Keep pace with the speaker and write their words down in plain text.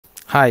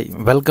Hi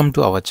welcome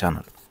to our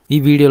channel. ఈ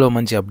వీడియోలో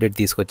మంచి అప్డేట్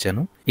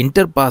తీసుకొచ్చాను.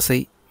 ఇంటర్ పాస్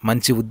అయి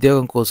మంచి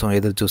ఉద్యోగం కోసం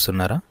ఎదురు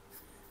చూస్తున్నారా?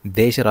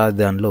 దేశ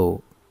రాజధానిలో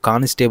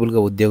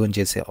కానిస్టేబుల్గా ఉద్యోగం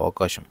చేసే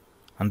అవకాశం,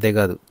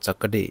 అంతేకాదు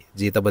చక్కటి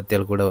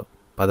జీతభత్యాలు కూడా,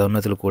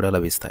 పదోన్నతులు కూడా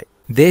లభిస్తాయి.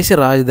 దేశ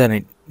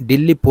రాజధాని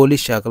ఢిల్లీ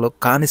పోలీస్ శాఖలో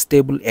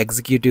కానిస్టేబుల్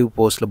ఎగ్జిక్యూటివ్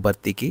పోస్టుల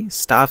భర్తీకి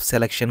staff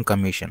selection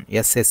commission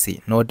SSC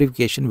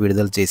notification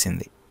విడుదల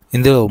చేసింది.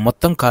 ఇందులో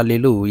మొత్తం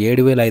ఖాళీలు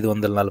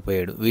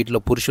 7,547.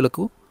 వీటిలో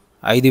పురుషులకు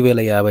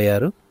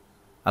 5,056,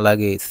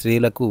 అలాగే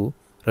స్త్రీలకు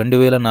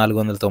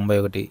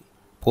 2,491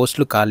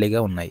 పోస్టులు ఖాళీగా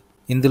ఉన్నాయి.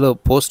 ఇందులో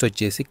పోస్ట్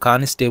వచ్చేసి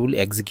constable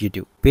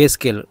executive. Pay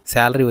scale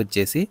salary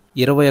వచ్చేసి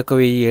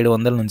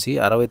 21,700 నుంచి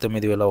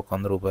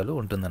 69,100 రూపాయలు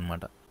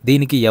ఉంటుందన్నమాట.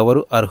 దీనికి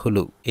ఎవరు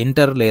అర్హులు?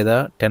 ఇంటర్ లేదా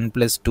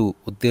 10+2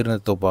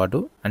 ఉత్తీర్ణతతో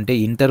పాటు, అంటే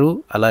ఇంటరు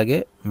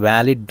అలాగే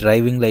వ్యాలిడ్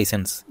డ్రైవింగ్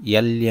లైసెన్స్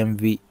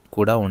LMV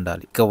కూడా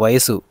ఉండాలి. ఇక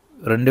వయసు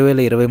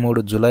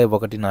 2023 జూలై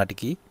 1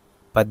 నాటికి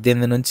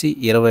 18 నుంచి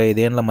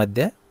 25 ఏళ్ల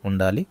మధ్య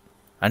ఉండాలి.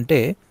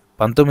 అంటే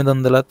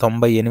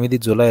 1998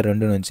 జూలై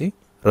 2 నుంచి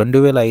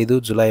 2005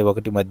 జూలై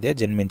 1 మధ్య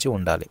జన్మించి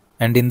ఉండాలి.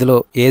 అండ్ ఇందులో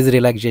ఏజ్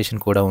రిలాక్సేషన్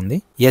కూడా ఉంది.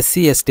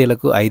 SC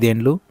STలకు 5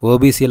 ఏండ్లు,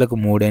 OBCలకు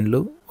 3 ఏండ్లు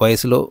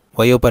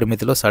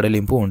వయోపరిమితిలో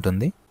సడలింపు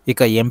ఉంటుంది.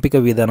 ఇక ఎంపిక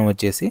విధానం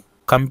వచ్చేసి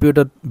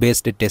computer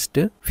based test,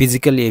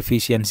 physical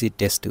efficiency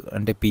test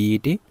అంటే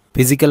PET,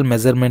 physical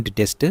measurement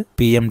test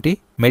PMT,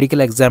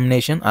 medical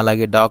examination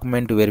అలాగే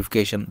డాక్యుమెంట్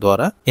వెరిఫికేషన్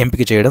ద్వారా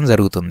ఎంపిక చేయడం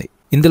జరుగుతుంది.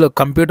 ఇందులో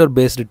కంప్యూటర్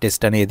బేస్డ్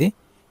టెస్ట్ అనేది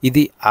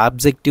ఇది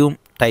ఆబ్జెక్టివ్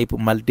టైప్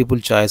మల్టిపుల్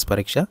చాయిస్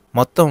పరీక్ష.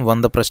 మొత్తం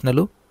 100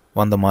 ప్రశ్నలు,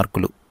 100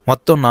 మార్కులు.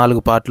 మొత్తం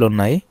 4 పార్ట్లు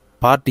ఉన్నాయి.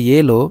 Part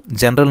Aలో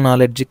general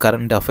knowledge,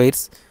 current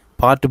affairs,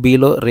 part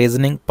Bలో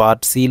reasoning,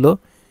 part Cలో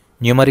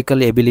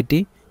numerical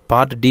ability,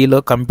 part Dలో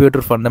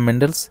computer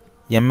fundamentals,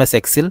 MS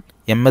XL,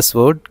 MS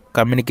word,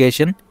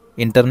 communication,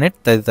 internet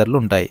తదితరులు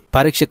ఉంటాయి.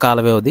 పరీక్ష కాల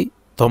వ్యవధి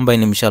 90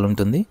 నిమిషాలు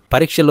ఉంటుంది.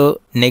 పరీక్షలో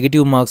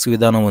నెగిటివ్ మార్క్స్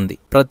విధానం ఉంది.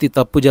 ప్రతి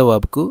తప్పు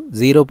జవాబుకు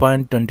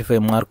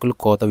 0.25 మార్కులు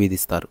కోత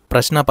విధిస్తారు.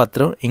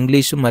 ప్రశ్నపత్రం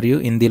ఇంగ్లీషు మరియు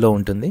హిందీలో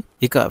ఉంటుంది.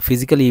 ఇక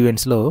ఫిజికల్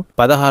ఈవెంట్స్లో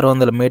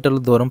 1600 మీటర్ల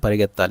దూరం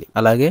పరిగెత్తాలి.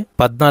 అలాగే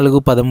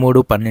 14,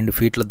 13, 12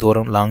 ఫీట్ల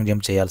దూరం లాంగ్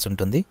జంప్ చేయాల్సి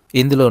ఉంటుంది.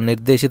 ఇందులో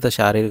నిర్దేశిత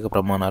శారీరక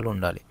ప్రమాణాలు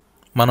ఉండాలి.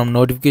 మనం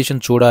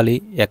నోటిఫికేషన్ చూడాలి,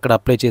 ఎక్కడ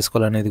అప్లై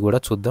చేసుకోవాలనేది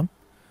కూడా చూద్దాం.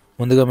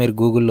 ముందుగా మీరు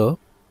గూగుల్లో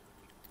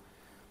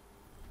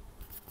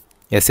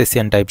SSC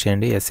అని టైప్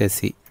చేయండి.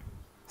 SSC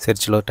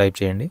సెర్చ్లో టైప్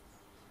చేయండి,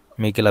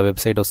 మీకు ఇలా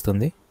వెబ్సైట్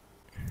వస్తుంది.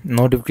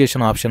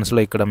 నోటిఫికేషన్ ఆప్షన్స్లో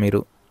ఇక్కడ మీరు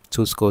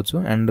చూసుకోవచ్చు.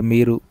 అండ్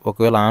మీరు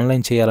ఒకవేళ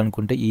ఆన్లైన్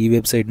చేయాలనుకుంటే ఈ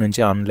వెబ్సైట్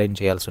నుంచి ఆన్లైన్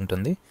చేయాల్సి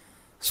ఉంటుంది.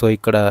 సో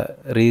ఇక్కడ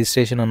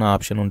రిజిస్ట్రేషన్ అన్న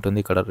ఆప్షన్ ఉంటుంది.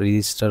 ఇక్కడ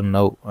రిజిస్టర్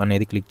నౌ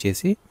అనేది క్లిక్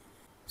చేసి,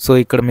 సో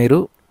ఇక్కడ మీరు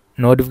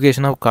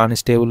notification off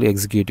constable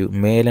executive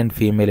male and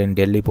female in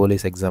Delhi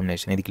police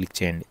examination ఇది క్లిక్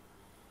చేయండి.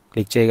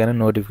 క్లిక్ చేయగానే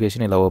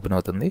నోటిఫికేషన్ ఇలా ఓపెన్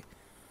అవుతుంది.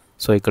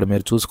 సో ఇక్కడ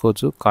మీరు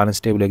చూసుకోవచ్చు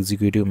constable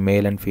executive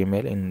male and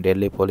female in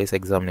Delhi police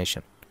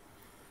examination.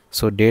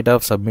 So date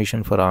of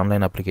submission for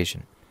online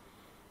application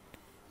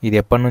ఇది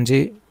ఎప్పటి నుంచి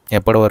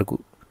ఎప్పటి వరకు?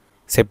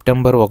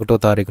 సెప్టెంబర్ 1వ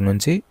తారీఖు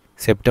నుంచి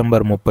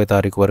సెప్టెంబర్ 30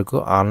 తారీఖు వరకు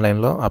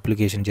ఆన్లైన్లో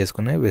అప్లికేషన్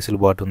చేసుకునే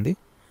వెసులుబాటు ఉంది.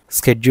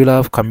 Schedule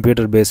of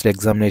computer based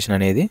examination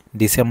అనేది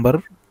డిసెంబర్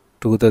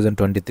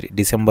 2023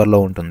 డిసెంబర్లో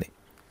ఉంటుంది.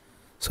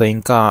 సో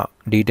ఇంకా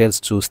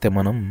డీటెయిల్స్ చూస్తే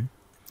మనం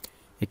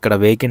ఇక్కడ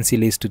వేకెన్సీ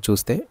లిస్ట్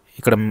చూస్తే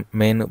ఇక్కడ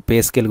మెయిన్ పే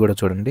స్కేల్ కూడా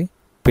చూడండి.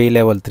 పే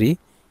లెవెల్ 3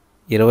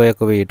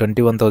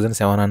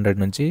 21,700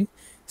 నుంచి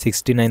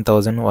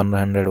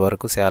 69,100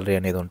 వరకు శాలరీ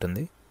అనేది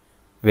ఉంటుంది.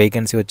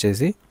 వేకెన్సీ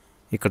వచ్చేసి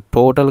ఇక్కడ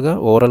టోటల్గా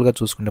ఓవరాల్గా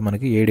చూసుకుంటే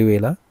మనకి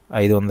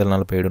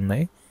 7,547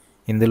 ఉన్నాయి.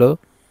 ఇందులో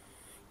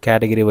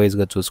కేటగిరీ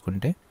వైజ్గా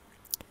చూసుకుంటే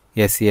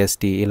SC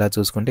ST ఇలా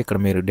చూసుకుంటే ఇక్కడ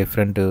మీరు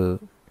డిఫరెంట్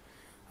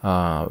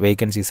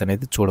వేకెన్సీస్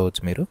అనేది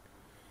చూడవచ్చు మీరు.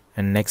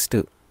 అండ్ నెక్స్ట్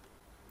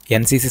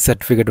NCC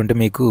సర్టిఫికేట్ ఉంటే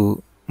మీకు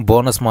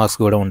బోనస్ మార్క్స్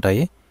కూడా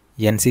ఉంటాయి.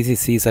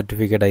 NCC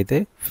సర్టిఫికేట్ అయితే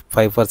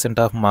 5%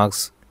 of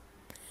marks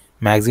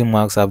maximum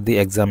marks of the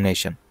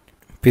examination.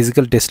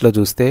 Physical టెస్ట్లో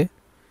చూస్తే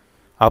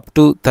అప్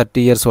టు 30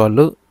 ఇయర్స్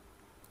వాళ్ళు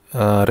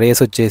రేస్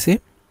వచ్చేసి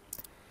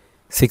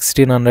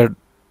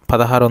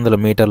 1600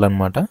 మీటర్లు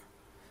అనమాట.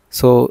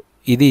 సో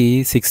ఇది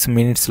 6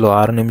 మినిట్స్లో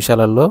 6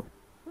 నిమిషాలలో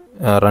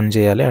రన్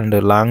చేయాలి. అండ్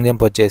లాంగ్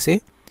జంప్ వచ్చేసి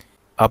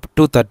అప్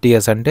టు 30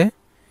 ఇయర్స్ అంటే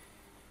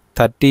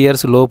 30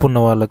 ఇయర్స్ లోపు ఉన్న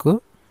వాళ్ళకు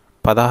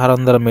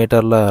 1600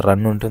 మీటర్ల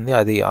రన్ ఉంటుంది.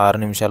 అది 6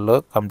 నిమిషాల్లో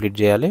కంప్లీట్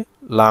చేయాలి.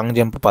 లాంగ్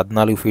జంప్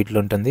 14 ఫీట్లు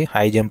ఉంటుంది.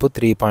 హై జంప్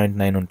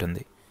 3.9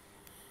 ఉంటుంది.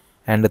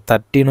 అండ్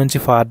 30 నుంచి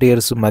 40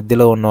 ఇయర్స్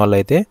మధ్యలో ఉన్న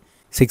వాళ్ళైతే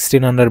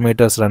 1600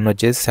 మీటర్స్ రన్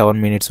వచ్చేసి 7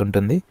 మినిట్స్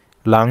ఉంటుంది.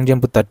 లాంగ్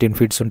జంప్ 13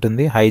 ఫీట్స్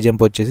ఉంటుంది. హై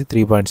జంప్ వచ్చేసి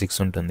 3.6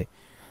 ఉంటుంది.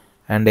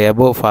 అండ్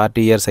అబోవ్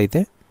 40 ఇయర్స్ అయితే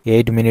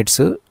 8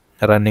 మినిట్స్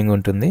రన్నింగ్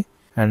ఉంటుంది.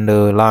 And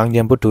long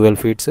jump 12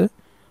 feets,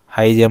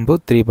 high jump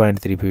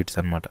 3.3 feets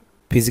అనమాట.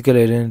 Physical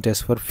eligibility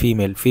test for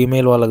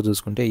female వాళ్ళకి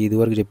చూసుకుంటే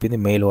ఇదివరకు చెప్పింది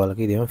మెయిల్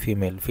వాళ్ళకి, ఇదేమో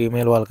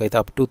ఫీమేల్ వాళ్ళకైతే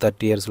అప్ టు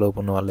 30 ఇయర్స్ లోపు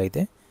ఉన్న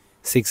వాళ్ళైతే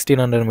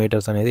 1600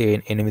 మీటర్స్ అనేది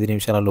 8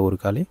 నిమిషాలలో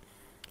ఉరకాలి.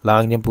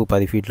 లాంగ్ జంప్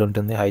 10 ఫీట్లు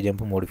ఉంటుంది. హై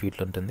జంప్ 3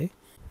 ఫీట్లు ఉంటుంది.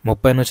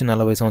 30 నుంచి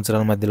 40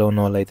 సంవత్సరాల మధ్యలో ఉన్న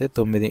వాళ్ళైతే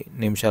 9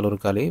 నిమిషాలు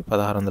ఉరకాలి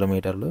 1600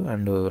 మీటర్లు.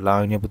 అండ్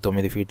లాంగ్ జంప్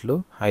 9 ఫీట్లు,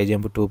 హై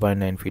జంప్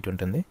 2.9 ఫీట్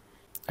ఉంటుంది.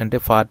 అంటే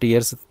 40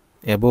 ఇయర్స్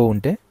అబోవ్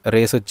ఉంటే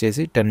రేస్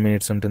వచ్చేసి 10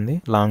 మినిట్స్ ఉంటుంది.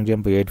 Long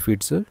jump 8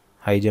 feets,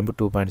 high jump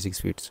 2.6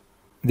 feets.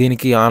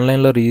 దీనికి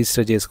ఆన్లైన్లో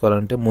రిజిస్టర్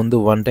చేసుకోవాలంటే ముందు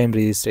 1 టైం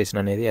రిజిస్ట్రేషన్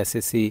అనేది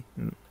ఎస్ఎస్సి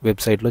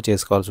వెబ్సైట్లో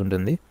చేసుకోవాల్సి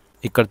ఉంటుంది.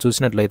 ఇక్కడ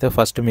చూసినట్లయితే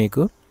ఫస్ట్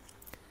మీకు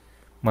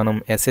మనం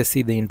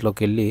ఎస్ఎస్సి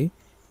దీంట్లోకి వెళ్ళి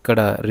ఇక్కడ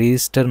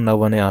రిజిస్టర్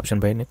నవ్ అనే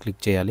ఆప్షన్ పైన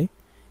క్లిక్ చేయాలి.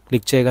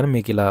 క్లిక్ చేయగానే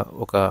మీకు ఇలా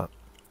ఒక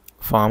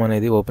ఫామ్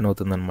అనేది ఓపెన్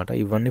అవుతుందన్నమాట.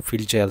 ఇవన్నీ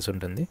ఫిల్ చేయాల్సి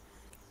ఉంటుంది.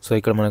 సో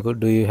ఇక్కడ మనకు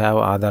డూ యూ హ్యావ్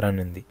ఆధార్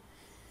అని ఉంది.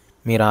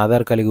 మీరు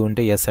ఆధార్ కలిగి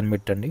ఉంటే ఎస్ అని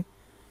పెట్టండి,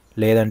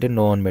 లేదంటే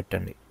నో అని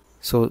పెట్టండి.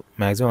 సో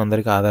మ్యాక్సిమం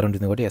అందరికీ ఆధార్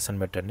ఉంటుంది కాబట్టి ఎస్ అని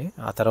పెట్టండి.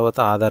 ఆ తర్వాత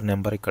ఆధార్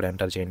నెంబర్ ఇక్కడ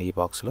ఎంటర్ చేయండి ఈ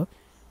బాక్స్లో.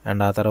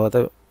 అండ్ ఆ తర్వాత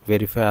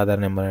వెరిఫై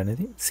ఆధార్ నెంబర్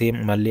అనేది సేమ్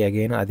మళ్ళీ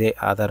అగైన్ అదే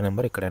ఆధార్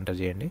నెంబర్ ఇక్కడ ఎంటర్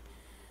చేయండి.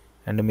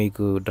 అండ్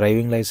మీకు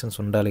డ్రైవింగ్ లైసెన్స్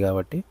ఉండాలి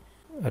కాబట్టి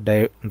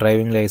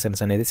డ్రైవింగ్ లైసెన్స్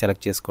అనేది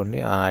సెలెక్ట్ చేసుకోండి.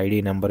 ఆ ఐడి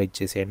నెంబర్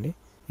ఇచ్చేసేయండి.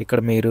 ఇక్కడ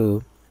మీరు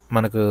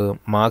మనకు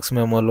మార్క్స్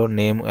మెమోలో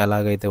నేమ్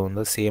ఎలాగైతే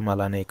ఉందో సేమ్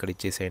అలానే ఇక్కడ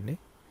ఇచ్చేసేయండి.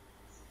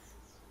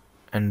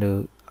 అండ్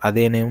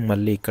అదే నేమ్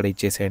మళ్ళీ ఇక్కడ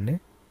ఇచ్చేసేయండి.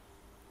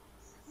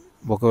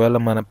 ఒకవేళ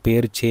మన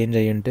పేరు చేంజ్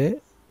అయ్యి ఉంటే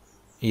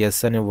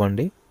ఎస్ అని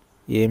ఇవ్వండి,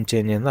 ఏం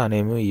చేంజ్ అయిందో ఆ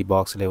నేమ్ ఈ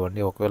బాక్స్లో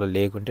ఇవ్వండి. ఒకవేళ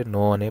లేకుంటే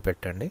నో అనే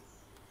పెట్టండి.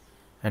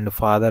 And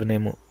father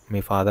name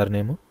me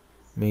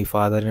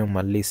father name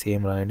మళ్ళీ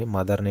సేమ్ రాయండి.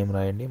 మదర్ నేమ్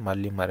రాయండి,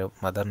 మళ్ళీ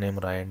మదర్ నేమ్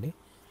రాయండి.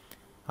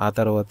 ఆ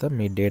తర్వాత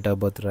మీ డేట్ ఆఫ్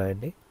బర్త్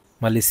రాయండి,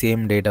 మళ్ళీ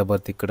సేమ్ డేట్ ఆఫ్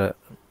బర్త్ ఇక్కడ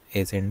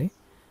వేసేయండి.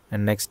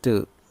 And next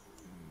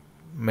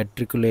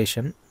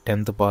matriculation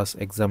 10th pass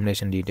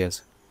examination details,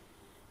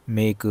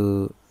 మీకు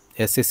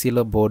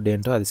ఎస్ఎస్సిలో బోర్డు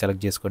ఏంటో అది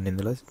సెలెక్ట్ చేసుకోండి.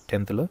 ఇందులో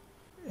 10th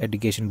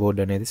ఎడ్యుకేషన్ బోర్డు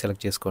అనేది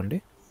సెలెక్ట్ చేసుకోండి.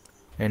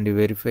 అండ్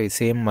వెరిఫై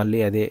సేమ్ మళ్ళీ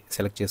అదే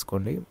సెలెక్ట్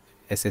చేసుకోండి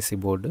ఎస్ఎస్సి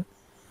బోర్డు.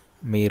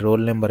 మీ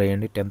రోల్ నెంబర్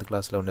వేయండి, 10th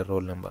క్లాస్లో ఉండే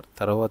రోల్ నెంబర్.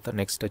 తర్వాత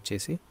నెక్స్ట్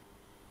వచ్చేసి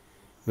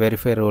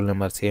వెరిఫై రోల్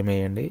నెంబర్ సేమ్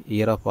వేయండి.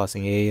 ఇయర్ ఆఫ్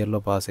పాసింగ్ ఏ ఇయర్లో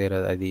పాస్ అయ్యారో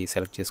అది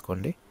సెలెక్ట్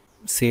చేసుకోండి.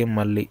 సేమ్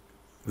మళ్ళీ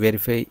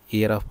వెరిఫై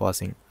ఇయర్ ఆఫ్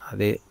పాసింగ్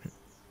అదే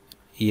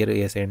ఇయర్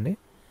వేసేయండి.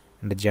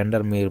 అండ్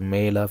జెండర్ మీరు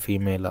మేలా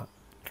ఫీమేలా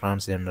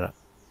ట్రాన్స్జెండరా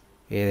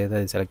ఏదైతే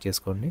అది సెలెక్ట్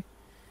చేసుకోండి.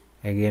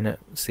 అగైన్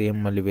సేమ్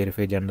మళ్ళీ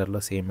వెరిఫై జెండర్లో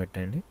సేమ్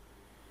పెట్టండి.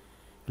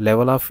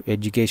 Level of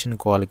education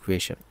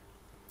qualification,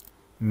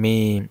 me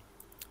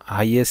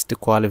highest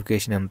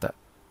qualification ఎంత,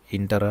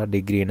 ఇంటరా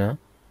డిగ్రీనా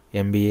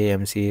ఎంబీఏ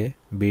ఎంసీఏ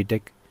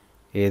బీటెక్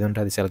ఏది ఉంటే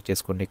అది సెలెక్ట్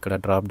చేసుకోండి. ఇక్కడ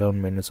డ్రాప్ డౌన్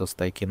మెనూస్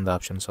వస్తాయి, కింద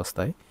ఆప్షన్స్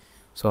వస్తాయి.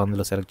 సో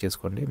అందులో సెలెక్ట్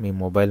చేసుకోండి. మీ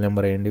మొబైల్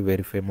నెంబర్ వేయండి,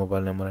 వెరిఫై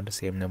మొబైల్ నెంబర్ అంటే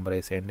సేమ్ నెంబర్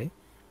వేసేయండి.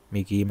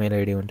 మీకు ఈమెయిల్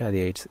ఐడి ఉంటే అది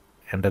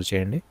ఎంటర్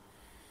చేయండి.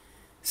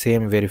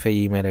 సేమ్ వెరిఫై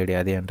ఈమెయిల్ ఐడి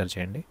అది ఎంటర్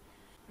చేయండి.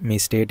 మీ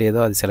స్టేట్ ఏదో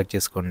అది సెలెక్ట్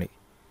చేసుకోండి,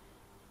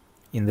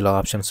 ఇందులో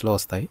ఆప్షన్స్లో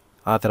వస్తాయి.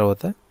 ఆ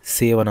తర్వాత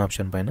సేవ్ అనే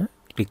ఆప్షన్ పైన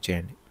క్లిక్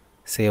చేయండి,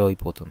 సేవ్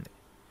అయిపోతుంది.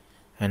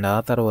 అండ్ ఆ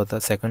తర్వాత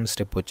సెకండ్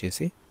స్టెప్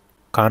వచ్చేసి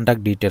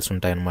కాంటాక్ట్ డీటెయిల్స్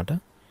ఉంటాయన్నమాట.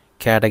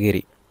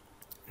 కేటగిరీ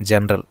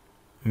జనరల్,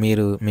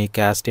 మీరు మీ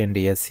క్యాస్ట్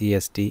ఏంటి, ఎస్సీ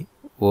ఎస్టీ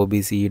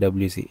ఓబీసీ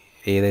ఈడబ్ల్యూసీ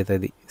ఏదైతే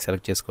అది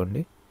సెలెక్ట్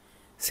చేసుకోండి.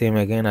 సేమ్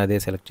అగైన్ అదే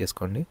సెలెక్ట్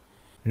చేసుకోండి.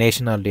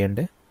 నేషనాలిటీ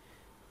అంటే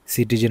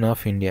సిటిజన్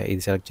ఆఫ్ ఇండియా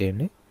ఇది సెలెక్ట్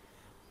చేయండి.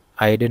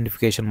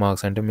 ఐడెంటిఫికేషన్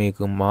మార్క్స్ అంటే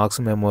మీకు మార్క్స్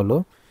మెమోలో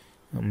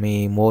మీ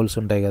మోల్స్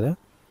ఉంటాయి కదా,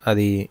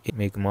 అది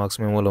మీకు మార్క్స్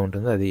మెమోలో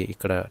ఉంటుంది, అది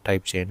ఇక్కడ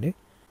టైప్ చేయండి.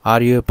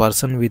 Are you A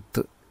person with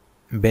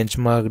bench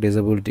mark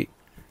disability,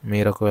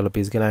 మీరు ఒకవేళ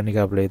ఫిజికల్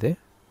హ్యాండిక్యాప్డ్ అయితే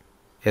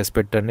ఎస్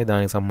పెట్టండి.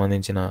 దానికి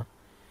సంబంధించిన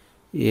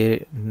ఏ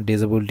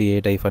డిజబిలిటీ ఏ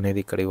టైప్ అనేది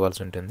ఇక్కడ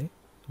ఇవ్వాల్సి ఉంటుంది,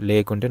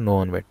 లేకుంటే నో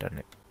అని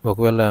పెట్టండి.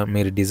 ఒకవేళ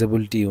మీరు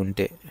డిజబిలిటీ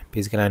ఉంటే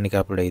ఫిజికల్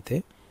హ్యాండిక్యాప్డ్ అయితే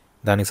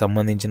దానికి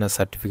సంబంధించిన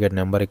సర్టిఫికేట్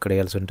నెంబర్ ఇక్కడ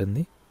వేయాల్సి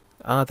ఉంటుంది.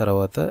 ఆ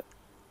తర్వాత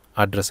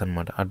అడ్రస్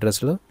అనమాట,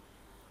 అడ్రస్లో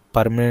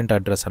పర్మనెంట్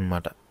అడ్రస్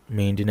అనమాట,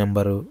 మీ ఇంటి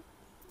నెంబరు,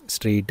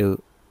 స్ట్రీటు,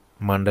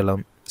 మండలం,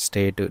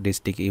 స్టేట్,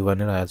 డిస్టిక్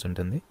ఇవన్నీ రాయాల్సి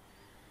ఉంటుంది.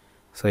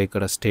 సో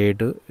ఇక్కడ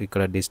స్టేటు,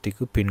 ఇక్కడ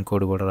డిస్టిక్, పిన్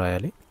కోడ్ కూడా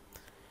రాయాలి.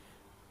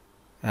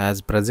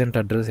 As present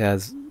address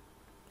as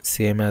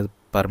same as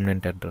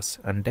permanent address,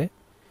 అంటే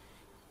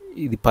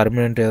ఇది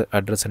పర్మనెంట్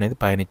అడ్రస్ అనేది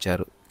పైన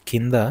ఇచ్చారు,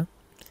 కింద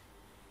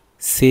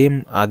సేమ్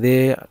అదే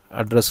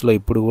అడ్రస్లో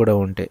ఇప్పుడు కూడా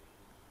ఉంటే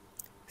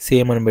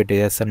సేమ్ అని పెట్టి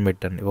ఎస్ అని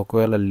పెట్టండి.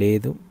 ఒకవేళ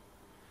లేదు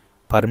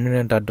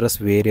పర్మనెంట్ అడ్రస్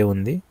వేరే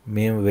ఉంది,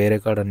 మేము వేరే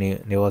కాడ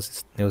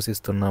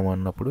నివసిస్తున్నాము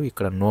అన్నప్పుడు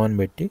ఇక్కడ నో అని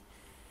పెట్టి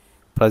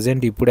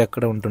ప్రజెంట్ ఇప్పుడు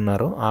ఎక్కడ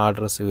ఉంటున్నారో ఆ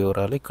అడ్రస్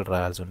వివరాలు ఇక్కడ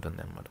రాయాల్సి ఉంటుంది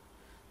అన్నమాట.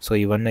 సో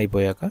ఇవన్నీ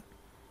అయిపోయాక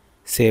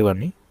సేవ్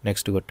అని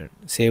నెక్స్ట్ కొట్టండి,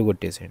 సేవ్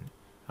కొట్టేసేయండి.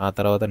 ఆ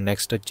తర్వాత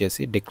నెక్స్ట్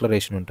వచ్చేసి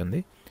డిక్లరేషన్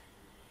ఉంటుంది.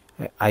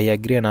 ఐ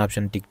అగ్రీ అనే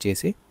ఆప్షన్ టిక్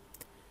చేసి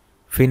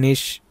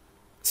ఫినిష్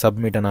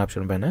సబ్మిట్ అనే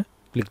ఆప్షన్ పైన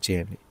క్లిక్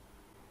చేయండి.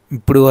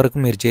 ఇప్పుడు వరకు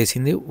మీరు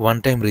చేసింది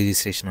 1 టైం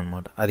రిజిస్ట్రేషన్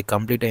అనమాట. అది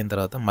కంప్లీట్ అయిన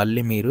తర్వాత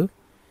మళ్ళీ మీరు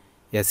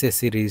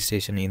ఎస్ఎస్సి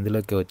రిజిస్ట్రేషన్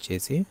ఇందులోకి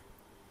వచ్చేసి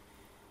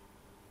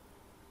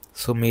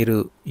సో మీరు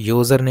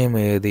యూజర్ నేమ్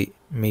ఏది,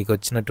 మీకు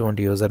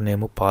వచ్చినటువంటి యూజర్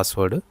నేమ్,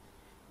 పాస్వర్డ్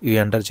ఇవి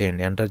ఎంటర్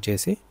చేయండి. ఎంటర్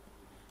చేసి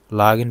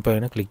లాగిన్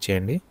పైన క్లిక్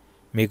చేయండి.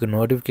 మీకు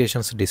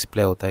నోటిఫికేషన్స్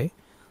డిస్ప్లే అవుతాయి.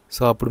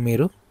 సో అప్పుడు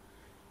మీరు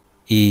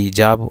ఈ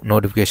జాబ్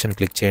నోటిఫికేషన్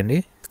క్లిక్ చేయండి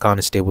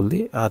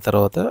కానిస్టేబుల్ది. ఆ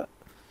తర్వాత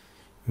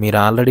మీరు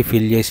ఆల్రెడీ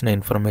ఫిల్ చేసిన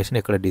ఇన్ఫర్మేషన్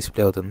ఇక్కడ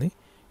డిస్ప్లే అవుతుంది.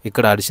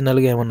 ఇక్కడ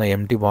అడిషనల్గా ఏమన్నా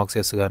ఎంటీ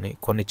బాక్సెస్ కానీ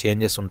కొన్ని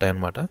చేంజెస్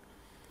ఉంటాయన్నమాట.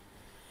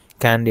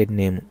 క్యాండిడేట్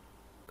నేమ్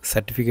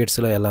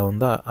సర్టిఫికేట్స్లో ఎలా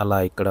ఉందో అలా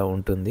ఇక్కడ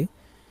ఉంటుంది.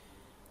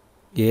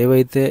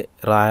 ఏవైతే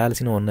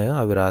రాయాల్సినవి ఉన్నాయో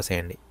అవి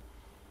రాసేయండి.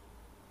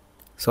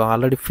 సో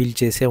ఆల్రెడీ ఫిల్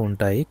చేసే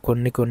ఉంటాయి,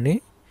 కొన్ని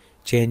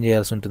చేంజ్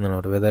చేయాల్సి ఉంటుంది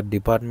అన్నమాట. Weather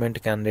department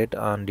candidate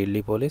on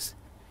Delhi police,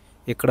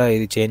 ఇక్కడ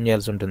ఇది చేంజ్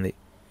చేయాల్సి ఉంటుంది.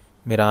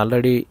 మీరు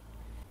ఆల్రెడీ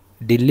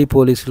ఢిల్లీ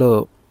పోలీస్లో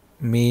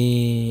మీ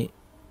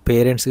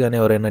పేరెంట్స్ కానీ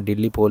ఎవరైనా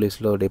ఢిల్లీ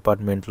పోలీస్లో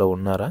డిపార్ట్మెంట్లో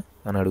ఉన్నారా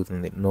అని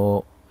అడుగుతుంది. నో,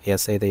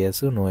 ఎస్ అయితే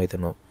ఎస్, నో అయితే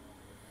no.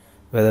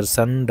 Weather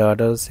sun,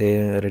 daughters,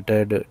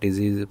 retired,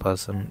 disease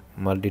person,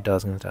 multi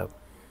tasking staff,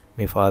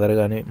 మీ ఫాదర్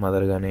కానీ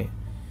మదర్ కానీ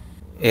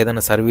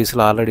ఏదైనా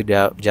సర్వీస్లో ఆల్రెడీ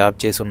జాబ్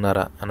చేసి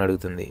ఉన్నారా అని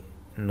అడుగుతుంది.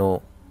 నో.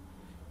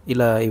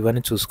 ఇలా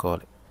ఇవన్నీ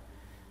చూసుకోవాలి.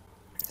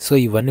 సో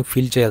ఇవన్నీ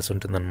ఫిల్ చేయాల్సి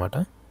ఉంటుంది అన్నమాట.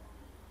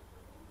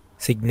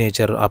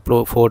 సిగ్నేచర్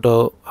ఫోటో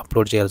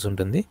అప్లోడ్ చేయాల్సి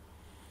ఉంటుంది.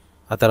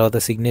 ఆ తర్వాత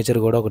సిగ్నేచర్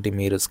కూడా ఒకటి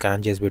మీరు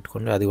స్కాన్ చేసి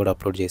పెట్టుకోండి, అది కూడా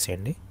అప్లోడ్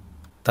చేసేయండి.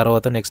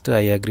 తర్వాత నెక్స్ట్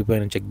ఐ అగ్రీ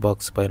పైన చెక్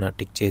బాక్స్ పైన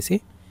టిక్ చేసి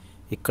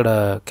ఇక్కడ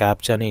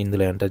క్యాప్చాని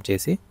ఇందులో ఎంటర్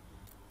చేసి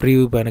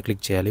ప్రివ్యూ పైన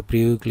క్లిక్ చేయాలి.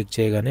 ప్రివ్యూ క్లిక్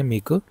చేయగానే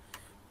మీకు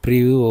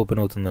ప్రివ్యూ ఓపెన్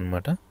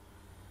అవుతుందన్నమాట.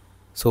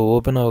 సో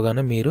ఓపెన్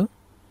అవ్వగానే మీరు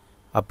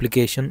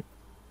అప్లికేషన్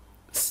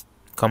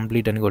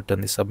కంప్లీట్ అని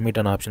కొట్టండి, సబ్మిట్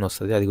అనే ఆప్షన్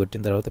వస్తుంది. అది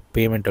కొట్టిన తర్వాత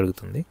పేమెంట్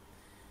అడుగుతుంది.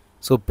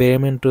 సో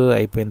పేమెంట్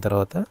అయిపోయిన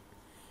తర్వాత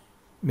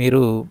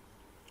మీరు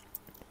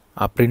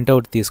ఆ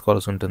ప్రింట్అవుట్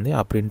తీసుకోవాల్సి ఉంటుంది.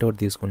 ఆ ప్రింట్అవుట్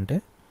తీసుకుంటే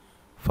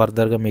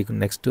ఫర్దర్గా మీకు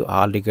నెక్స్ట్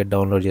హాల్ టికెట్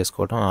డౌన్లోడ్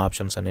చేసుకోవడం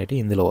ఆప్షన్స్ అనేవి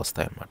ఇందులో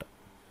వస్తాయన్నమాట.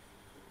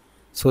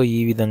 సో ఈ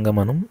విధంగా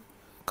మనం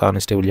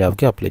కానిస్టేబుల్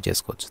జాబ్కి అప్లై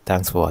చేసుకోవచ్చు.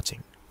 Thanks for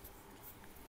watching.